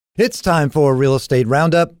It's time for a Real Estate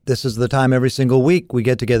Roundup. This is the time every single week we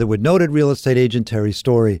get together with noted real estate agent Terry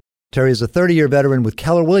Story. Terry is a 30-year veteran with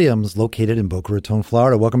Keller Williams, located in Boca Raton,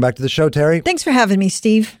 Florida. Welcome back to the show, Terry. Thanks for having me,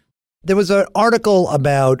 Steve. There was an article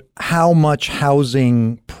about how much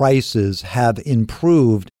housing prices have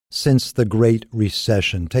improved since the Great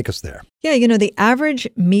Recession. Take us there. Yeah, the average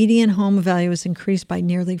median home value has increased by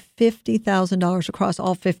nearly $50,000 across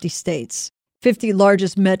all 50 states, 50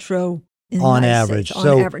 largest metro in the On United average. States,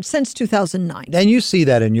 on average, since 2009. And you see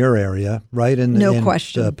that in your area, right? No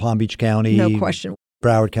question. Palm Beach County. No question.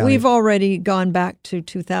 Broward County. We've already gone back to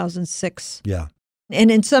 2006. Yeah. And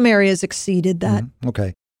in some areas exceeded that.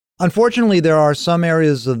 Okay. Unfortunately, there are some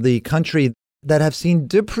areas of the country that have seen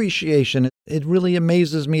depreciation. It really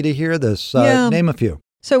amazes me to hear this. Name a few.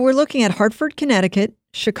 So we're looking at Hartford, Connecticut,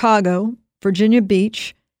 Chicago, Virginia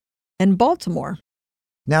Beach, and Baltimore.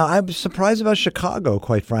 Now, I'm surprised about Chicago,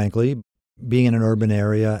 quite frankly, being in an urban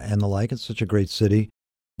area and the like. It's such a great city.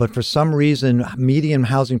 But for some reason, median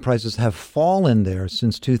housing prices have fallen there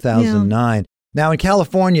since 2009. Yeah. Now, in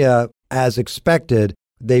California, as expected,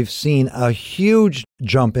 they've seen a huge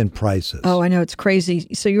jump in prices. Oh, I know. It's crazy.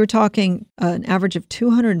 So you were talking an average of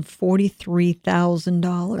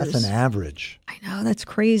 $243,000. That's an average. I know. That's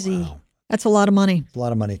crazy. Wow. That's a lot of money. It's a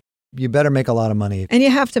lot of money. You better make a lot of money. And you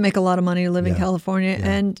have to make a lot of money to live in California. Yeah.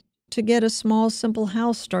 And to get a small, simple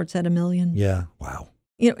house starts at $1 million. Yeah. Wow.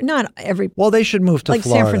 Not every... Well, they should move to like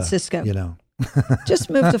Florida. San Francisco. Just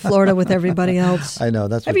move to Florida with everybody else. I know.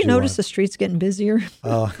 That's Have what you noticed the streets getting busier?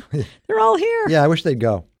 Oh. They're all here. Yeah, I wish they'd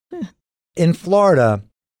go. In Florida,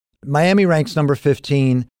 Miami ranks number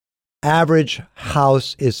 15. Average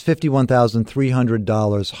house is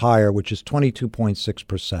 $51,300 higher, which is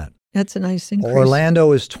 22.6%. That's a nice increase.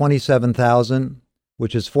 Orlando is $27,000,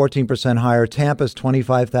 which is 14% higher. Tampa is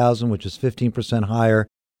 $25,000, which is 15% higher.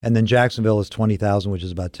 And then Jacksonville is $20,000, which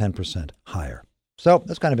is about 10% higher. So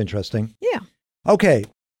that's kind of interesting. Yeah. Okay.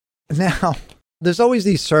 Now, there's always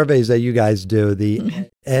these surveys that you guys do, the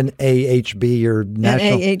NAHB or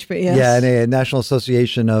National NAHB, yes. National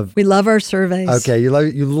Association of... We love our surveys. Okay, you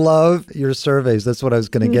love your surveys. That's what I was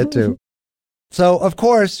going to get to. So, of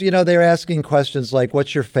course, they're asking questions like,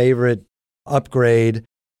 what's your favorite upgrade?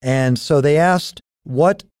 And so they asked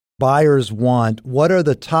what buyers want. What are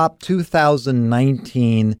the top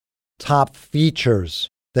 2019 top features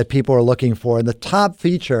that people are looking for? And the top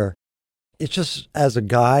feature, it's just as a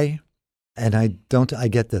guy, and I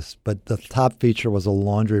get this, but the top feature was a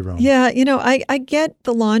laundry room. Yeah, I get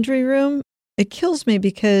the laundry room. It kills me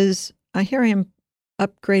because here I am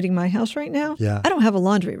upgrading my house right now. Yeah. I don't have a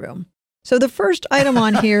laundry room. So the first item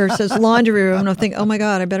on here says laundry room, and I think, oh my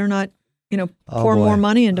God, I better not, pour more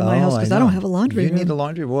money into my house because I don't have a laundry room. You need a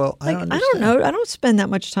laundry room. Well, I don't know. I don't spend that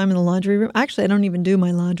much time in the laundry room. Actually, I don't even do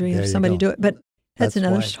my laundry. I have somebody do it, but that's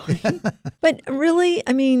another story. But really,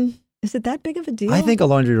 is it that big of a deal? I think a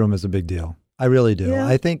laundry room is a big deal. I really do. Yeah.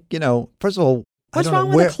 I think, first of all, what's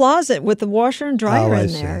wrong with a closet with the washer and dryer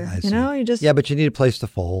in there? I see. You just... Yeah, but you need a place to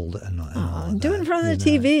fold and all do it in front of the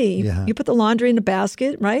TV. Yeah. You put the laundry in a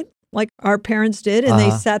basket, right? Like our parents did, and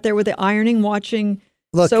they sat there with the ironing watching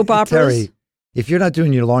soap operas. Terry, if you're not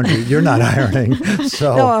doing your laundry, you're not ironing.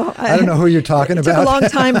 So no, I don't know who you're talking about. It took a long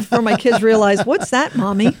time before my kids realized, what's that,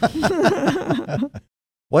 Mommy?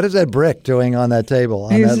 What is that brick doing on that table?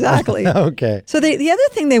 Exactly. Okay. So the other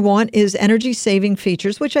thing they want is energy-saving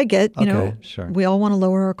features, which I get. Sure. We all want to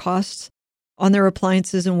lower our costs on their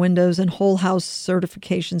appliances and windows, and whole house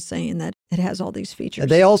certification saying that it has all these features.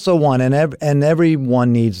 They also want, and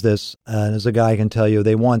everyone needs this, as a guy can tell you,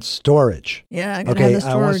 they want storage. Yeah, I gotta have the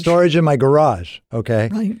storage. I want storage in my garage, okay?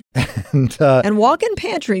 Right. And walk-in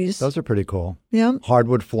pantries. Those are pretty cool. Yeah.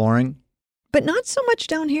 Hardwood flooring. But not so much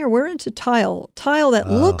down here. We're into tile that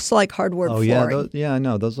looks like hardwood flooring. Yeah, I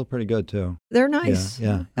know. Those look pretty good, too. They're nice.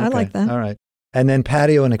 Yeah. Okay. I like that. All right. And then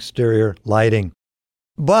patio and exterior lighting.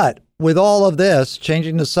 But with all of this,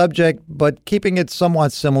 changing the subject, but keeping it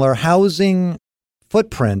somewhat similar, housing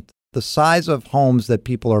footprint, the size of homes that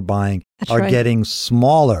people are buying are getting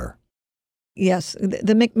smaller. Yes.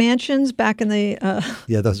 The McMansions back in the...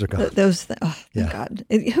 yeah, those are gone. Thank God.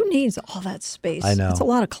 Who needs all that space? I know. It's a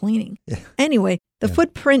lot of cleaning. Yeah. Anyway, the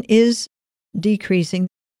footprint is decreasing.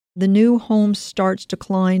 The new home starts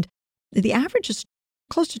declined. The average is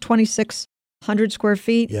close to 2,600 square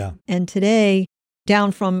feet. Yeah. And today,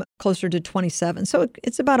 down from closer to 27. So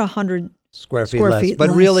it's about 100 square feet less.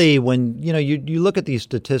 But really, when you look at these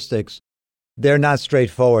statistics, they're not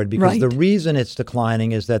straightforward because the reason it's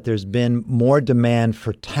declining is that there's been more demand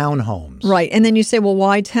for townhomes. Right. And then you say, well,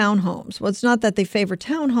 why townhomes? Well, it's not that they favor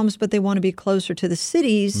townhomes, but they want to be closer to the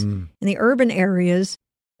cities and the urban areas.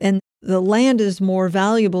 And the land is more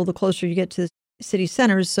valuable the closer you get to city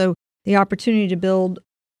centers. So the opportunity to build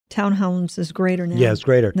townhomes is greater now. Yeah, it's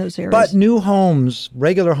greater. In those areas. But new homes,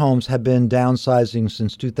 regular homes, have been downsizing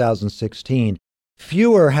since 2016.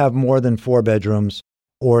 Fewer have more than 4 bedrooms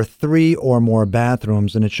or 3 or more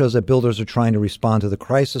bathrooms, and it shows that builders are trying to respond to the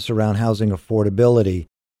crisis around housing affordability.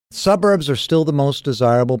 Suburbs are still the most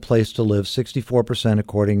desirable place to live, 64%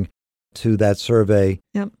 according to that survey.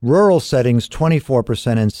 Yep. Rural settings,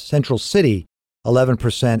 24%, and central city,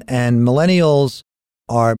 11%. And millennials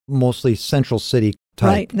are mostly central city type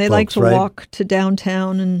Right. They folks, like to right? walk to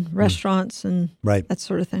downtown and restaurants and Right. that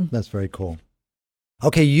sort of thing. That's very cool.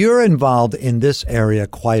 Okay, you're involved in this area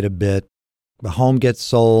quite a bit. The home gets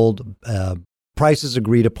sold, prices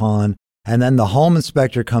agreed upon, and then the home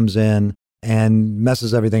inspector comes in and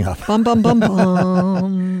messes everything up. Bum, bum, bum,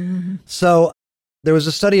 bum. So there was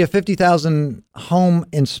a study of 50,000 home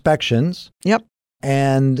inspections, Yep.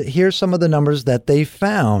 and here's some of the numbers that they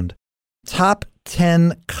found. Top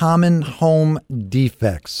 10 common home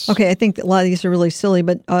defects. Okay, I think a lot of these are really silly,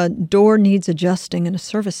 but door needs adjusting and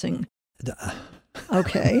servicing.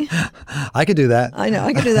 Okay. I could do that. I know,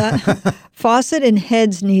 I could do that. Faucet and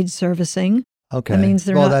heads need servicing. Okay. That means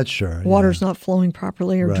that's sure. Water's not flowing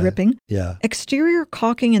properly or Right. dripping. Yeah. Exterior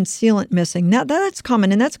caulking and sealant missing. Now, that's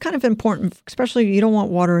common, and that's kind of important, especially you don't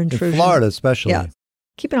want water intrusion. In Florida, especially. Yeah.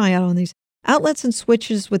 Keep an eye out on these. Outlets and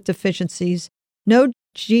switches with deficiencies. No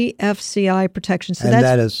GFCI protection. So And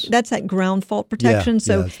that's that ground fault protection.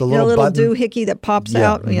 So it's the you know, a little little button. doohickey that pops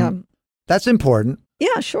Yeah, out. mhm. Yeah. That's important.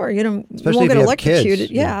 Yeah, sure. You know, Especially you won't if get you have electrocuted.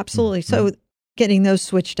 kids. Yeah, Yeah. absolutely. So getting those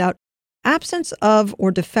switched out. Absence of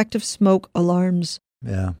or defective smoke alarms.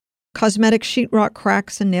 Yeah. Cosmetic sheetrock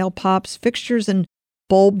cracks and nail pops. Fixtures and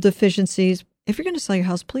bulb deficiencies. If you're going to sell your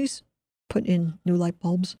house, please put in new light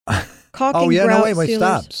bulbs. Caulking, Oh, yeah. No, grout wait.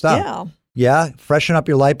 sealers. Stop. Yeah. Yeah. Freshen up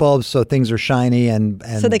your light bulbs so things are shiny and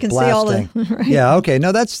So they can see all blasting. the. Right? Yeah. Okay.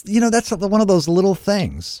 No, that's one of those little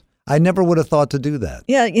things. I never would have thought to do that.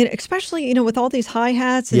 Yeah, especially, with all these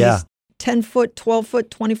hi-hats and Yeah. these 10-foot,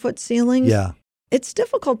 12-foot, 20-foot ceilings. Yeah. It's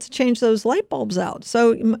difficult to change those light bulbs out.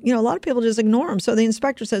 So, a lot of people just ignore them. So the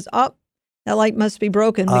inspector says, oh, that light must be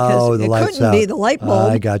broken because the it light's couldn't be out. the light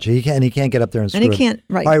bulb. I got you. He can't get up there and screw and he it. can't,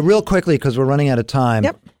 right. All right, real quickly, because we're running out of time.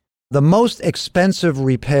 Yep. The most expensive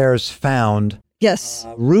repairs found, Yes.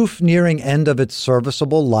 roof nearing end of its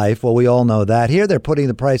serviceable life. Well, we all know that. Here, they're putting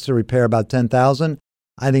the price to repair about $10,000.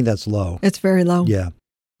 I think that's low. It's very low. Yeah.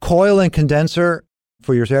 Coil and condenser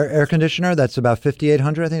for your air conditioner, that's about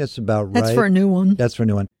 $5,800. I think that's about right. That's for a new one. That's for a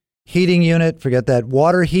new one. Heating unit, forget that.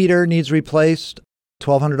 Water heater needs replaced,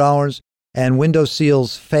 $1,200. And window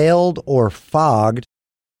seals failed or fogged,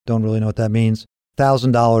 don't really know what that means,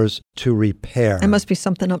 $1,000 to repair. It must be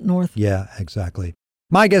something up north. Yeah, exactly.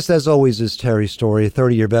 My guest, as always, is Terry Story, a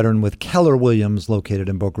 30-year veteran with Keller Williams, located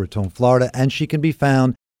in Boca Raton, Florida, and she can be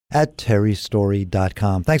found at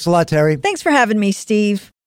terrystory.com. Thanks a lot, Terry. Thanks for having me, Steve.